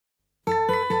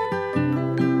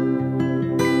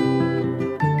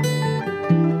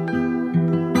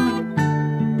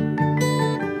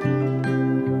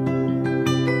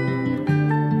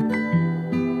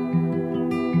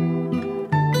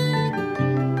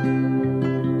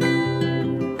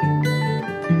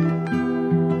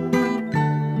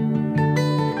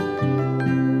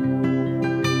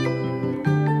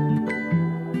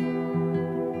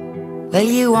Well,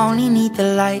 you only need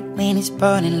the light when it's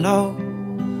burning low.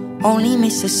 Only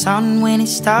miss the sun when it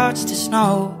starts to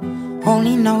snow.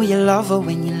 Only know you love her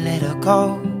when you let her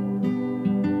go.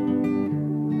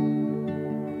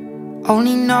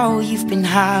 Only know you've been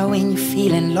high when you're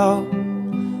feeling low.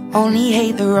 Only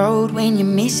hate the road when you're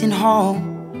missing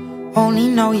home. Only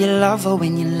know you love her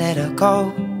when you let her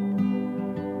go.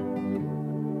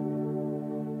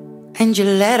 And you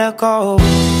let her go.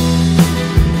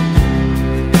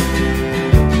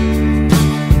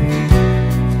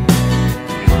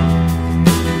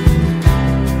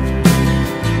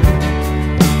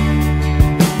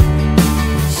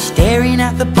 Staring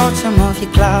at the bottom of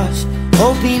your glass,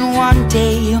 hoping one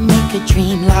day you'll make a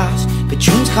dream last. But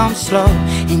dreams come slow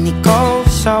and they go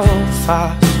so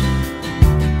fast.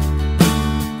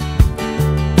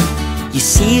 You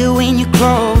see it when you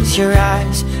close your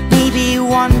eyes. Maybe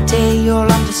one day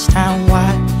you'll understand why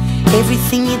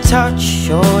everything you touch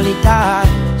surely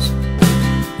dies.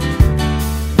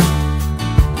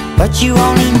 But you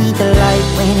only need the light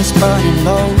when it's burning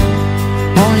low.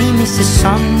 Only miss the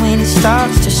sun when it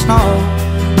starts to snow.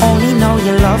 Only know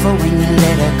you love her when you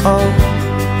let her go.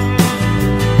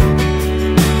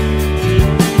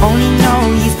 Only know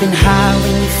you've been high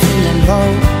when you're feeling low.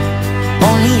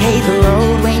 Only hate the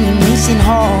road when you're missing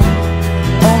home.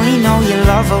 Only know you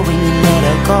love her when you let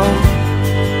her go.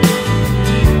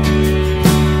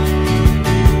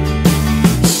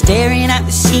 Staring at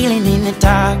the ceiling in the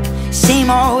dark, same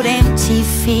old empty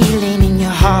feeling in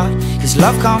your heart. 'Cause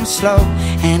love comes slow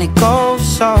and it goes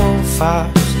so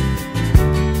fast.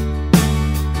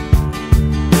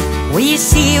 Well, you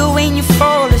see it when you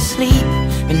fall asleep,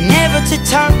 but never to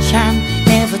touch and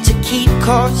never to keep.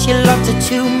 'Cause you loved her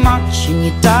too much and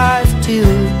you dive too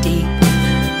deep.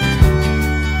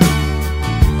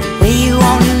 Well, you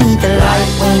only need the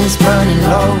light when it's burning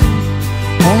low.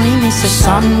 Only miss the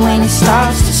sun when it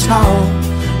starts to snow.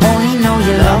 Only know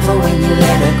you love her when you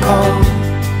let her go.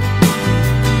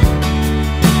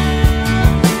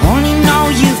 Only know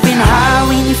you've been high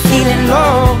when you're feeling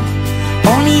low.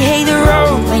 Only hate the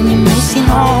road when you're missing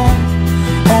home.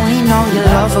 Only know you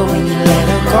love her when you let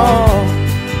her go.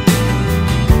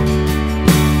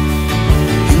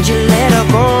 And you let her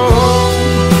go.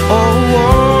 Oh, oh,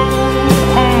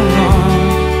 oh, oh.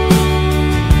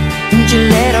 And you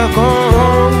let her go.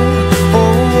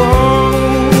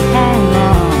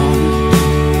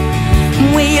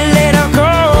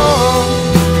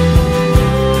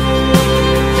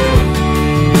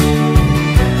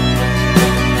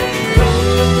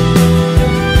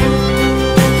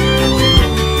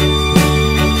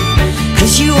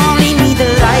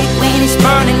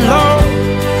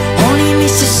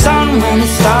 When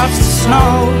it starts to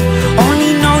snow,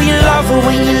 only know you love her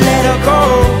when you let her go.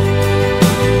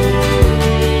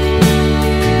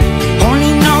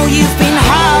 Only know you've been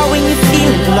high when you're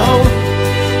feeling low.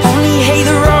 Only hate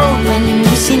the road when you're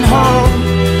missing home.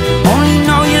 Only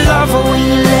know you love her when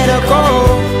you let her go.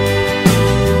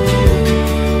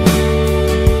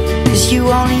 'Cause you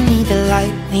only need the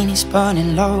light when it's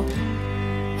burning low.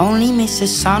 Only miss the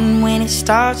sun when it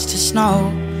starts to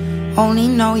snow. Only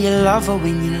know you love her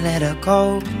when you let her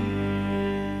go.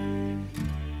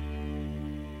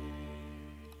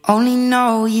 Only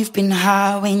know you've been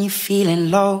high when you're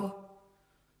feeling low.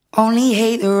 Only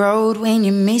hate the road when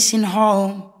you're missing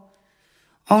home.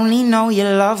 Only know you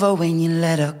love her when you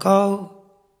let her go.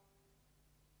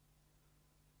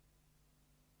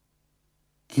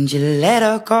 And you let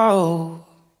her go.